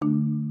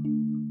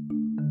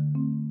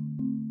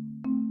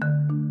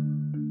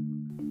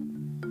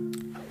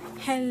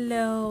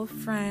Hello,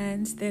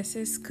 friends. This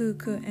is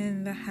Cuckoo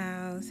in the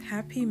house.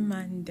 Happy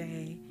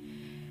Monday.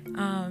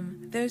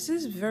 There's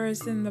this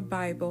verse in the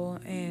Bible,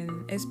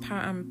 and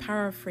I'm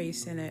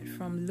paraphrasing it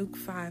from Luke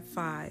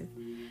 5:5,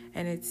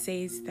 and it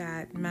says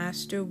that,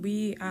 "Master,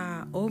 we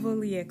are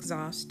overly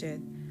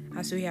exhausted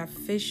as we have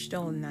fished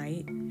all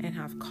night and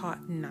have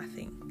caught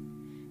nothing."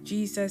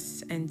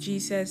 Jesus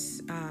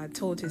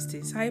told his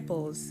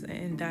disciples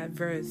in that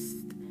verse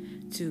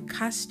to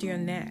cast your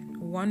net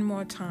one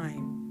more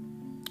time.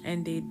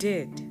 And they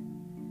did,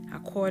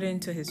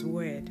 according to his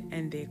word,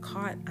 and they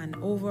caught an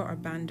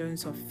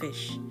overabundance of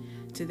fish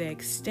to the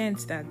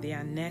extent that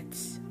their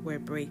nets were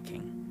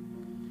breaking.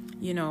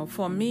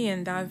 For me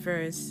in that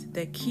verse,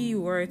 the key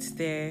words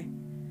there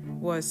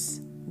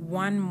was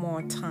one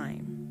more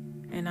time.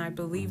 And I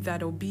believe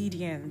that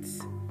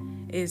obedience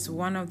is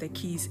one of the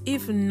keys,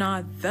 if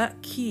not the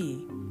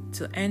key,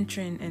 to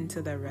entering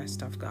into the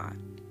rest of God.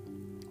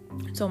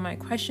 So my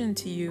question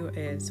to you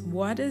is,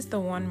 what is the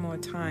one more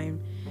time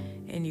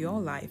in your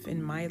life,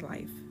 in my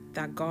life,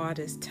 that God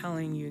is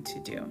telling you to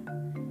do?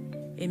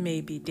 It may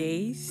be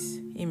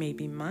days, it may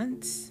be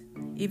months,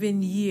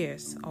 even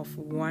years of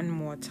one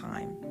more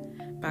time.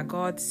 But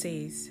God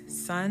says,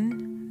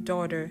 son,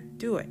 daughter,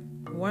 do it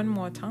one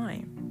more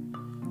time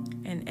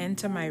and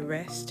enter my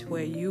rest,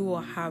 where you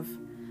will have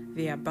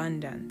the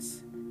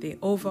abundance, the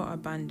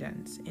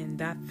overabundance in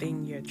that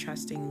thing you're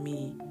trusting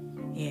me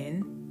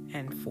in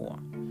and for.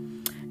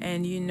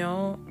 And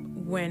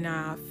when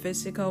our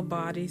physical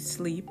bodies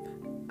sleep,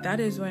 that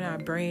is when our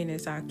brain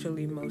is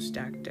actually most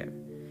active.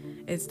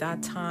 It's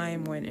that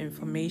time when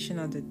information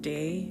of the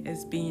day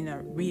is being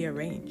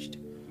rearranged.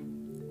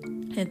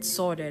 It's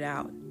sorted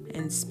out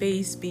and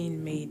space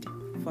being made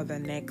for the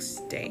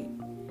next day.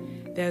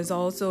 There's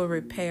also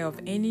repair of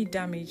any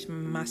damaged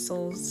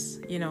muscles.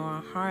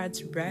 Our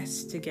hearts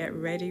rest to get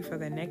ready for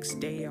the next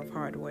day of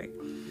hard work.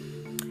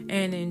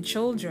 And in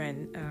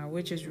children,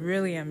 which is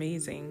really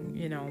amazing,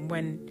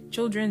 when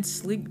children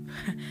sleep,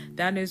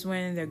 that is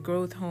when the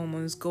growth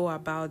hormones go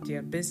about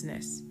their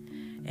business.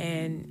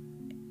 And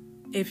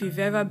if you've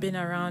ever been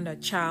around a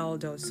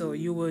child or so,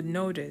 you will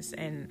notice,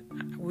 and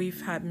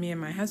me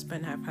and my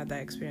husband have had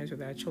that experience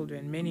with our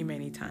children many,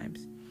 many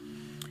times.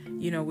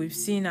 We've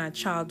seen our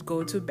child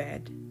go to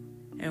bed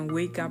and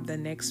wake up the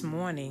next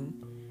morning,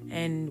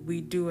 and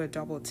we do a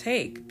double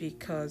take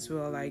because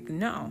we're like,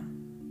 no,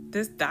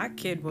 that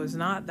kid was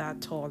not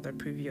that tall the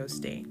previous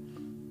day.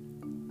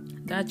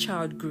 That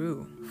child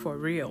grew for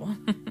real.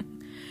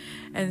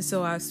 And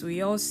so as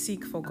we all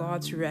seek for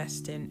God's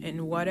rest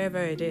in whatever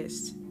it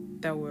is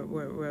that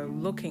we're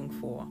looking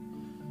for,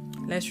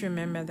 let's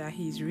remember that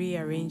he's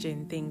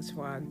rearranging things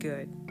for our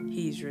good.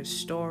 He's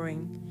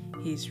restoring,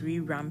 he's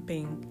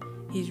re-ramping,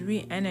 he's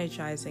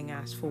re-energizing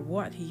us for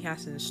what he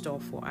has in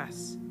store for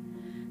us.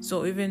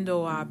 So even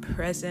though our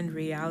present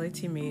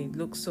reality may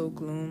look so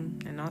gloom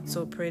and not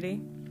so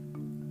pretty,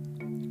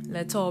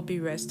 let's all be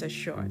rest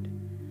assured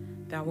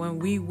that when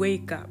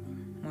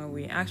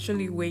we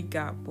actually wake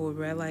up, we'll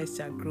realize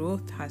that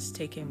growth has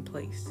taken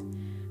place.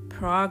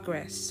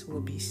 Progress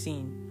will be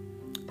seen.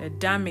 The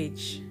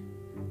damage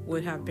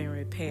would have been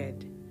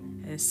repaired.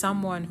 And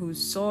someone who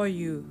saw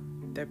you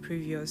the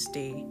previous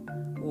day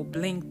will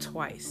blink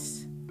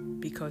twice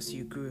because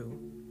you grew.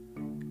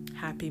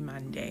 Happy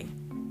Monday.